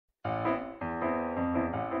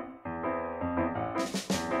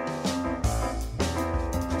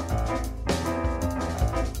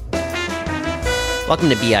Welcome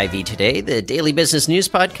to BIV Today, the daily business news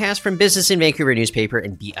podcast from Business in Vancouver newspaper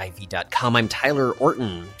and BIV.com. I'm Tyler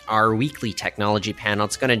Orton. Our weekly technology panel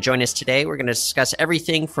is going to join us today. We're going to discuss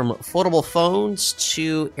everything from foldable phones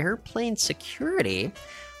to airplane security.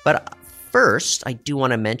 But first, I do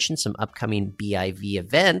want to mention some upcoming BIV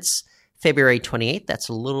events. February 28th, that's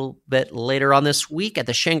a little bit later on this week at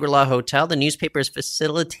the Shangri-La Hotel. The newspaper is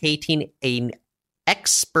facilitating an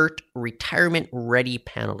expert retirement-ready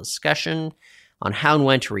panel discussion on how and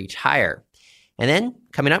when to retire. And then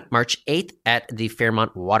coming up March 8th at the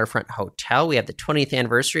Fairmont Waterfront Hotel, we have the 20th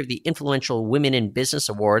anniversary of the Influential Women in Business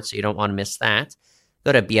Awards, so you don't want to miss that.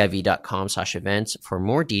 Go to biv.com/events for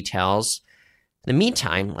more details. In the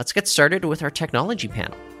meantime, let's get started with our technology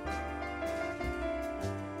panel.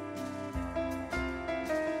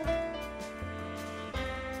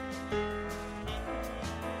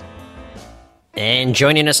 And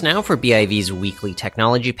joining us now for BIV's weekly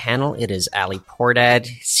technology panel, it is Ali Pordad,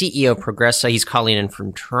 CEO of Progressa. He's calling in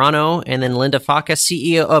from Toronto. And then Linda Faca,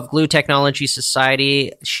 CEO of Glue Technology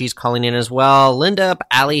Society. She's calling in as well. Linda,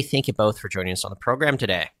 Ali, thank you both for joining us on the program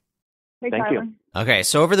today. Thank you. Okay,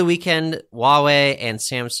 so over the weekend, Huawei and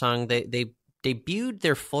Samsung, they debuted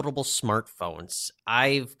their foldable smartphones.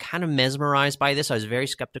 I've kind of mesmerized by this. I was very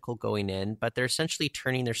skeptical going in, but they're essentially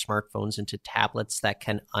turning their smartphones into tablets that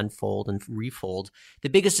can unfold and refold. The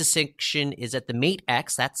biggest distinction is that the Mate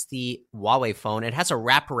X, that's the Huawei phone, it has a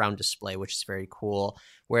wraparound display, which is very cool,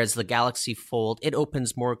 whereas the Galaxy Fold, it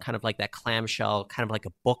opens more kind of like that clamshell, kind of like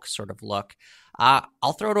a book sort of look.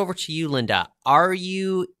 I'll throw it over to you, Linda. Are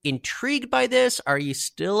you intrigued by this? Are you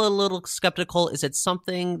still a little skeptical? Is it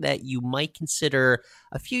something that you might consider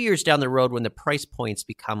a few years down the road when the price points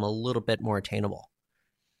become a little bit more attainable?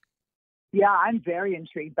 Yeah, I'm very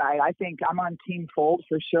intrigued by it. I think I'm on Team Fold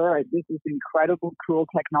for sure. This is incredible, cool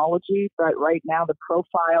technology, but right now the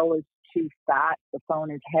profile is too fat. The phone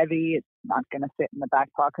is heavy. It's not going to fit in the back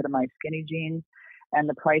pocket of my skinny jeans. And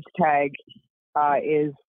the price tag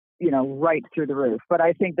is right through the roof. But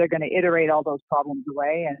I think they're going to iterate all those problems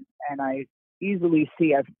away. And I easily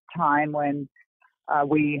see a time when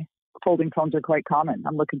folding phones are quite common.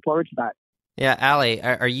 I'm looking forward to that. Yeah, Ali,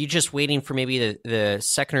 are you just waiting for maybe the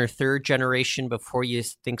second or third generation before you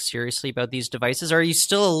think seriously about these devices? Or are you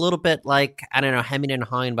still a little bit like, I don't know, hemming and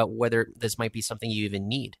hawing about whether this might be something you even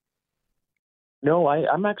need? No,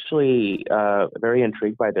 I'm actually very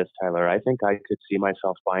intrigued by this, Tyler. I think I could see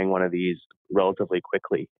myself buying one of these relatively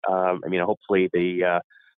quickly. Hopefully the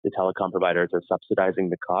telecom providers are subsidizing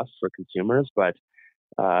the costs for consumers, but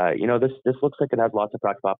this looks like it has lots of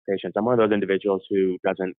practical applications. I'm one of those individuals who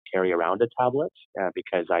doesn't carry around a tablet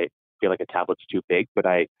because I feel like a tablet's too big, but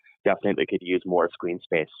I definitely could use more screen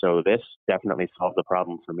space. So this definitely solves the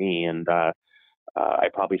problem for me, and I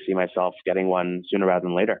probably see myself getting one sooner rather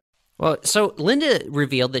than later. Well, so Linda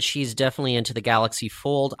revealed that she's definitely into the Galaxy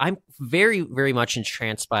Fold. I'm very, very much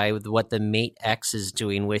entranced by what the Mate X is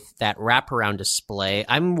doing with that wraparound display.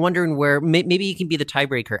 I'm wondering where, maybe you can be the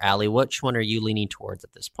tiebreaker, Ali. Which one are you leaning towards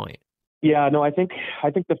at this point? Yeah, no, I think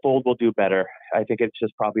the Fold will do better. I think it's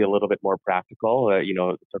just probably a little bit more practical. It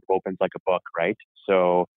sort of opens like a book, right?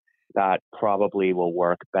 So that probably will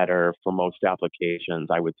work better for most applications,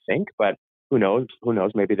 I would think. But who knows?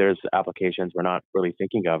 Maybe there's applications we're not really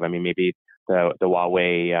thinking of. I mean, maybe the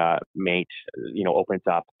Huawei Mate, opens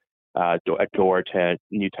up a door to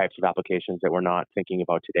new types of applications that we're not thinking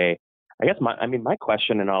about today. I guess my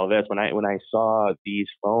question in all of this, when I saw these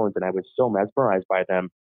phones and I was so mesmerized by them,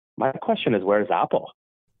 my question is, where's Apple?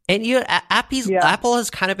 And Apple has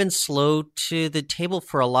kind of been slow to the table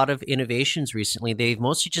for a lot of innovations recently. They've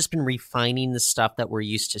mostly just been refining the stuff that we're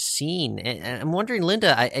used to seeing. And I'm wondering,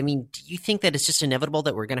 Linda, I mean, do you think that it's just inevitable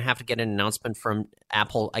that we're going to have to get an announcement from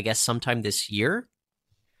Apple, I guess, sometime this year?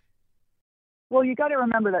 Well, you got to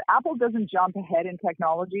remember that Apple doesn't jump ahead in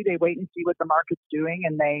technology. They wait and see what the market's doing,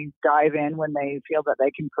 and they dive in when they feel that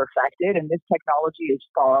they can perfect it. And this technology is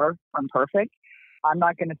far from perfect. I'm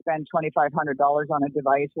not going to spend $2,500 on a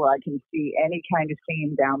device where I can see any kind of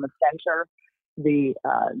seam down the center. The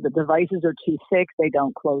devices are too thick. They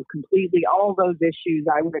don't close completely. All those issues,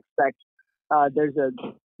 I would expect there's a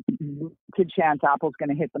good chance Apple's going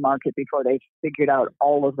to hit the market before they've figured out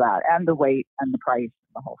all of that, and the weight and the price,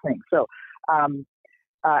 the whole thing. So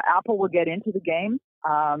Apple will get into the game.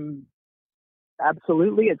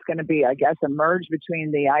 Absolutely. It's going to be, I guess, a merge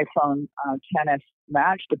between the iPhone XS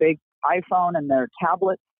Max, the big iPhone, and their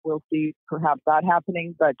tablets. We'll see perhaps that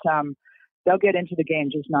happening, but they'll get into the game,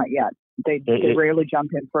 just not yet. They rarely jump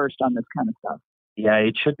in first on this kind of stuff. Yeah,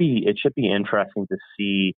 it should be interesting to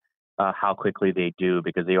see how quickly they do,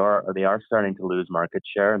 because they are starting to lose market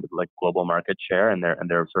share, like global market share, and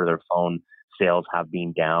their sort of their phone sales have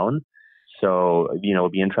been down. So, it'll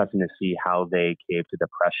be interesting to see how they cave to the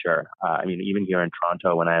pressure. Even here in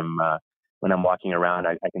Toronto, when I'm walking around,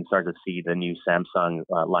 I can start to see the new Samsung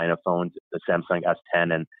line of phones, the Samsung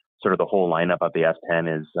S10, and sort of the whole lineup of the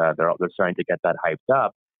S10 is they're starting to get that hyped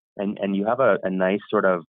up, and you have a nice sort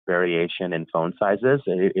of variation in phone sizes.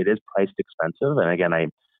 It is priced expensive, and again, I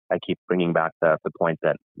keep bringing back the point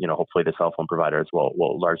that hopefully the cell phone providers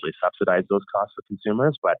will largely subsidize those costs for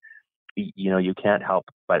consumers, but you can't help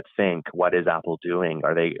but think, what is Apple doing?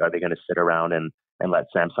 Are they going to sit around and let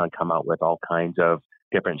Samsung come out with all kinds of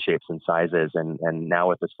different shapes and sizes? And now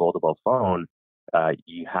with this foldable phone,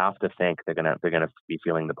 you have to think they're gonna be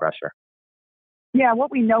feeling the pressure. Yeah,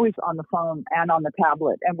 what we know is on the phone and on the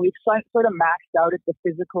tablet, and we've sort of maxed out at the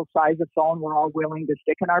physical size of phone we're all willing to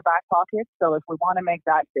stick in our back pocket. So if we want to make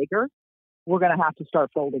that bigger, we're going to have to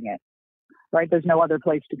start folding it. Right? There's no other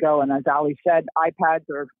place to go. And as Ali said, iPads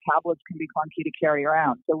or tablets can be clunky to carry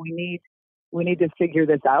around. So we need to figure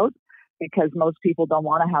this out, because most people don't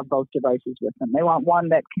want to have both devices with them. They want one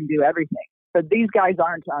that can do everything. But these guys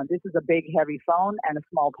aren't. This is a big, heavy phone and a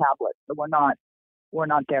small tablet. So we're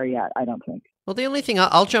not there yet, I don't think. Well, the only thing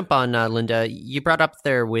I'll jump on, Linda, you brought up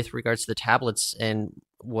there with regards to the tablets and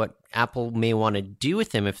what Apple may want to do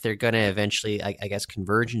with them if they're going to eventually, I guess,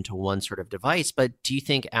 converge into one sort of device. But do you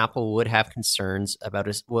think Apple would have concerns about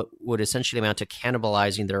what would essentially amount to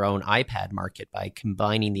cannibalizing their own iPad market by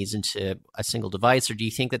combining these into a single device? Or do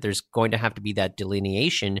you think that there's going to have to be that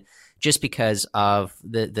delineation just because of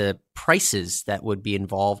the prices that would be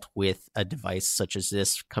involved with a device such as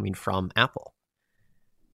this coming from Apple?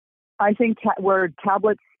 I think where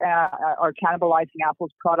tablets are cannibalizing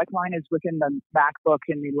Apple's product line is within the MacBook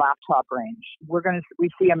and the laptop range. We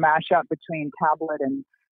see a mashup between tablet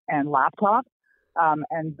and laptop,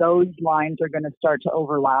 and those lines are going to start to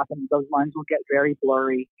overlap, and those lines will get very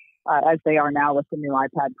blurry as they are now with the new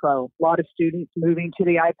iPad Pro. A lot of students moving to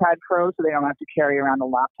the iPad Pro so they don't have to carry around a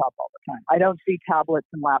laptop all the time. I don't see tablets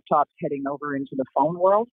and laptops heading over into the phone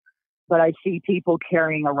world, but I see people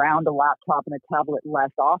carrying around a laptop and a tablet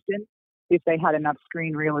less often if they had enough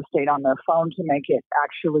screen real estate on their phone to make it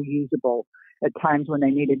actually usable at times when they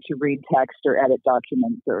needed to read text or edit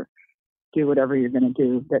documents or do whatever you're going to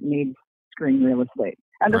do that needs screen real estate.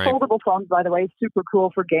 And the foldable phones, by the way, super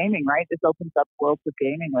cool for gaming, right? This opens up worlds of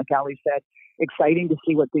gaming, like Ali said. Exciting to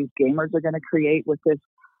see what these gamers are going to create with this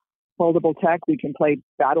foldable tech. We can play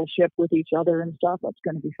Battleship with each other and stuff. That's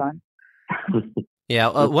going to be fun. Yeah,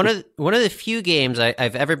 one of the few games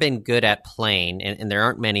I've ever been good at playing, and there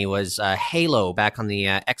aren't many, was Halo back on the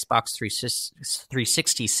Xbox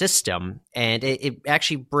 360 system. And it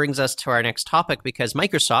actually brings us to our next topic, because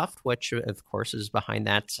Microsoft, which of course is behind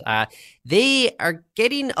that, they are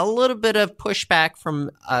getting a little bit of pushback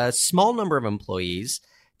from a small number of employees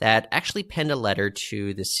that actually penned a letter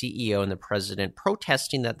to the CEO and the president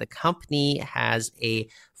protesting that the company has a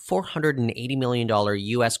 $480 million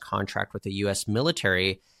U.S. contract with the U.S.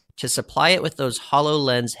 military to supply it with those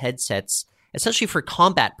HoloLens headsets, essentially for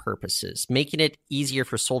combat purposes, making it easier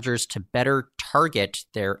for soldiers to better target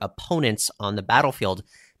their opponents on the battlefield,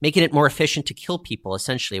 making it more efficient to kill people,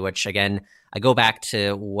 essentially, which, again, I go back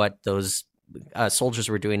to what those soldiers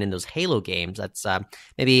were doing in those Halo games. That's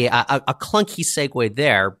maybe a clunky segue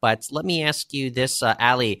there, but let me ask you this,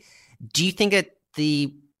 Ali. Do you think that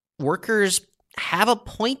the workers have a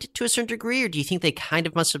point to a certain degree, or do you think they kind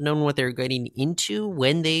of must have known what they were getting into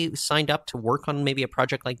when they signed up to work on maybe a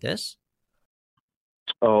project like this?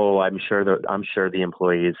 Oh, I'm sure the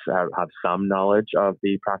employees have some knowledge of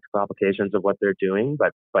the practical applications of what they're doing,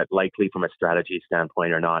 but likely from a strategy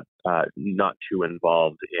standpoint are not too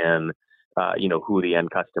involved in who the end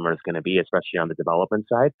customer is going to be, especially on the development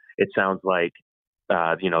side. It sounds like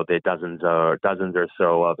the dozens or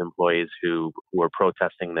so of employees who were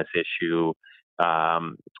protesting this issue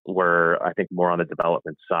were, I think, more on the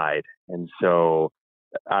development side, and so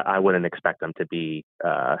I wouldn't expect them to be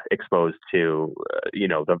exposed to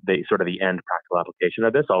the sort of the end practical application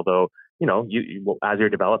of this. Although you as you're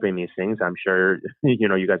developing these things, I'm sure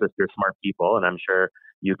you guys you're smart people, and I'm sure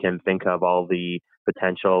you can think of all the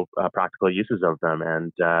potential practical uses of them.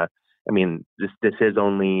 And this is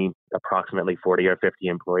only approximately 40 or 50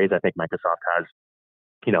 employees. I think Microsoft has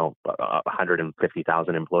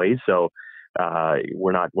 150,000 employees. So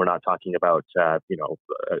we're not talking about a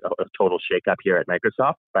total shakeup here at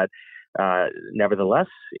Microsoft, but nevertheless,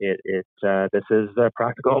 this is the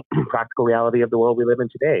practical reality of the world we live in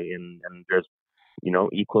today, and there's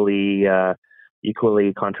equally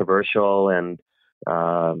controversial and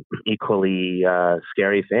equally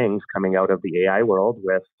scary things coming out of the AI world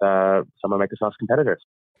with some of Microsoft's competitors.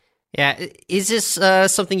 Yeah, is this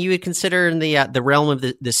something you would consider in the realm of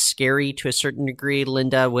the scary to a certain degree,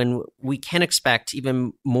 Linda? When we can expect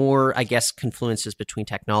even more, I guess, confluences between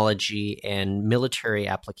technology and military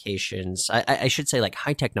applications. I should say, like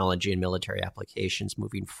high technology and military applications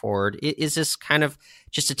moving forward. Is this kind of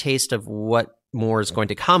just a taste of what more is going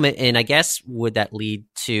to come? And I guess would that lead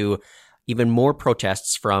to even more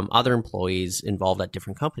protests from other employees involved at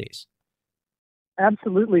different companies?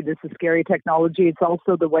 Absolutely, this is scary technology. It's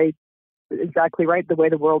also the way, exactly right, the way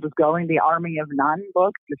the world is going. The Army of None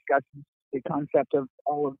book discusses the concept of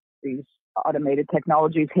all of these automated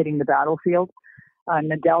technologies hitting the battlefield.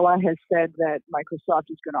 Nadella has said that Microsoft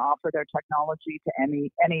is going to offer their technology to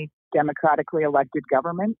any democratically elected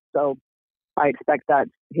government. So I expect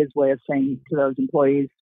that's his way of saying to those employees,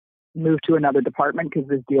 move to another department because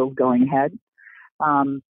this deal's going ahead.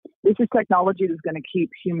 This is technology that's going to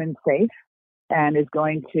keep humans safe and is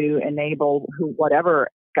going to enable whatever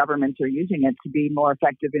governments are using it to be more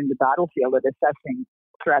effective in the battlefield at assessing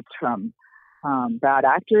threats from bad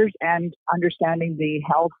actors and understanding the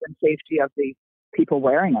health and safety of the people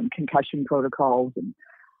wearing them, concussion protocols and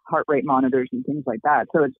heart rate monitors and things like that.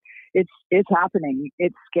 So it's happening.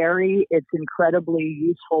 It's scary. It's incredibly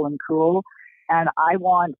useful and cool. And I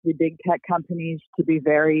want the big tech companies to be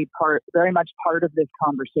very much part of this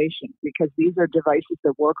conversation, because these are devices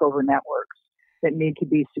that work over networks that need to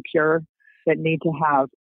be secure, that need to have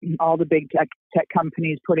all the big tech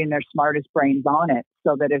companies putting their smartest brains on it,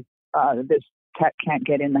 so that if this tech can't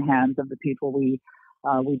get in the hands of the people we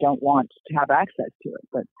don't want to have access to it.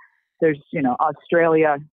 But there's,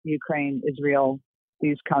 Australia, Ukraine, Israel,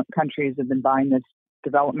 these countries have been buying this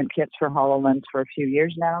development kits for HoloLens for a few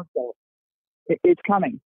years now. So it's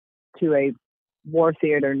coming to a war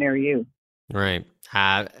theater near you. Right.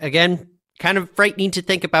 Again, kind of frightening to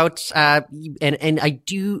think about. And I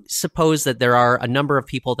do suppose that there are a number of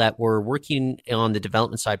people that were working on the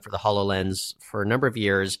development side for the HoloLens for a number of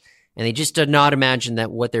years, and they just did not imagine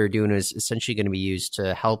that what they're doing is essentially going to be used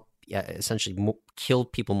to help essentially kill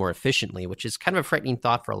people more efficiently, which is kind of a frightening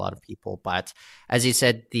thought for a lot of people. But as you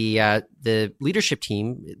said, the leadership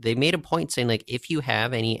team, they made a point saying, like, if you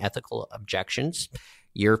have any ethical objections,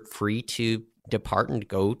 you're free to depart and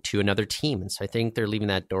go to another team. And so I think they're leaving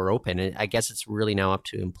that door open. And I guess it's really now up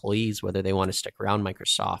to employees whether they want to stick around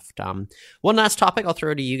Microsoft. One last topic I'll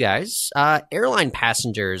throw to you guys. Airline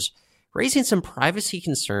passengers raising some privacy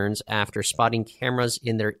concerns after spotting cameras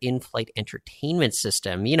in their in-flight entertainment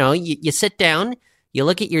system. You sit down, you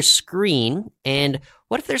look at your screen, and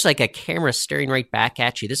what if there's like a camera staring right back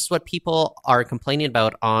at you? This is what people are complaining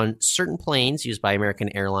about on certain planes used by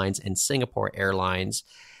American Airlines and Singapore Airlines.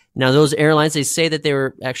 Now, those airlines, they say that they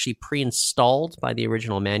were actually pre-installed by the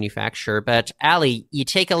original manufacturer. But Ali, you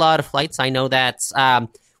take a lot of flights. I know that.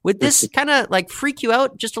 Would this kind of like freak you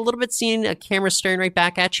out just a little bit, seeing a camera staring right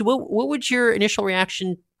back at you? What would your initial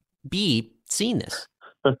reaction be seeing this?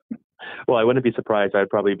 Well, I wouldn't be surprised. I'd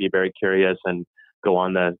probably be very curious and go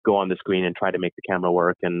on the screen and try to make the camera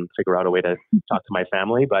work and figure out a way to talk to my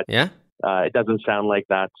family. But yeah, it doesn't sound like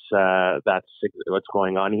that's what's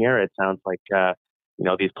going on here. It sounds like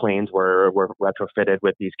these planes were retrofitted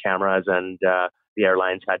with these cameras, and the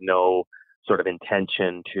airlines had no sort of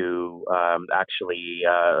intention to actually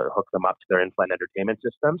hook them up to their in-flight entertainment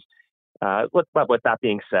systems. But with that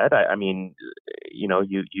being said, I mean,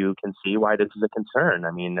 you can see why this is a concern.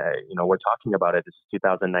 I mean, we're talking about it. This is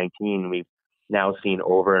 2019. We've now seen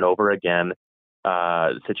over and over again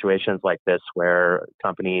situations like this where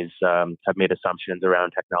companies have made assumptions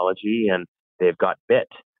around technology and they've got bit.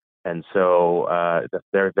 And so the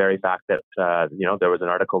very fact that there was an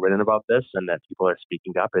article written about this and that people are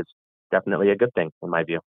speaking up is definitely a good thing in my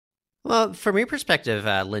view. Well, from your perspective,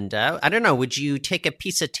 Linda, I don't know, would you take a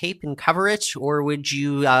piece of tape and cover it, or would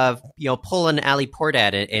you, pull an Ali Port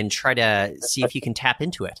at it and try to see if you can tap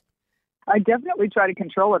into it? I definitely try to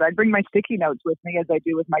control it. I bring my sticky notes with me, as I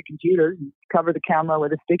do with my computer, and cover the camera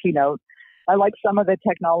with a sticky note. I like some of the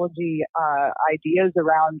technology ideas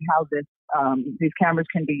around how these cameras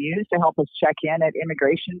can be used to help us check in at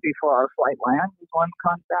immigration before our flight lands is one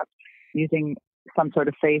concept, using some sort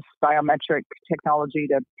of face biometric technology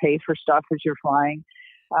to pay for stuff as you're flying.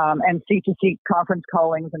 And seat-to-seat conference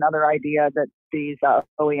calling is another idea that these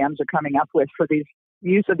OEMs are coming up with for these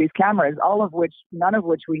use of these cameras, none of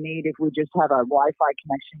which we need if we just have a Wi-Fi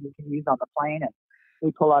connection we can use on the plane and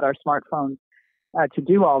we pull out our smartphones to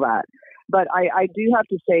do all that. But I do have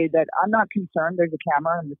to say that I'm not concerned there's a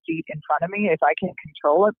camera in the seat in front of me. If I can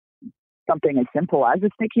control it, something as simple as a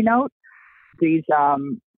sticky note.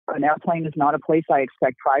 An airplane is not a place I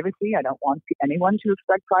expect privacy. I don't want anyone to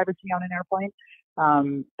expect privacy on an airplane.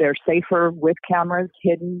 They're safer with cameras,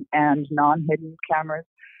 hidden and non-hidden cameras.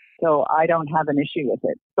 So I don't have an issue with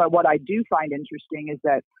it. But what I do find interesting is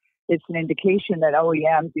that it's an indication that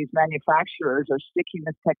OEMs, these manufacturers, are sticking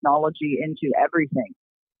this technology into everything.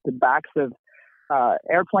 The backs of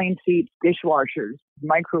airplane seats, dishwashers,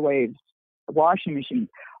 microwaves, washing machines.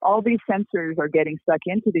 All these sensors are getting stuck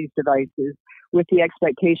into these devices with the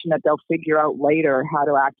expectation that they'll figure out later how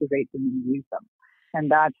to activate them and use them.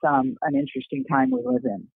 And that's an interesting time we live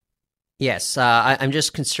in. Yes, I'm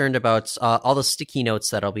just concerned about all the sticky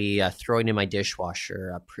notes that I'll be throwing in my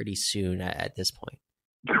dishwasher pretty soon at this point.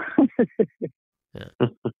 Yeah.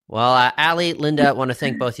 Well, Ali, Linda, I want to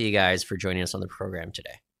thank both of you guys for joining us on the program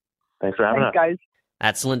today. Thanks for having us, guys.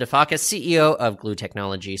 That's Linda Faka, CEO of Glue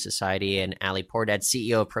Technology Society, and Ali Pourdad,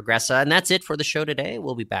 CEO of Progressa. And that's it for the show today.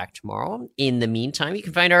 We'll be back tomorrow. In the meantime, you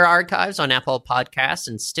can find our archives on Apple Podcasts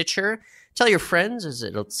and Stitcher. Tell your friends, as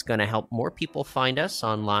it's going to help more people find us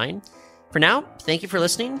online. For now, thank you for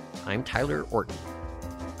listening. I'm Tyler Orton.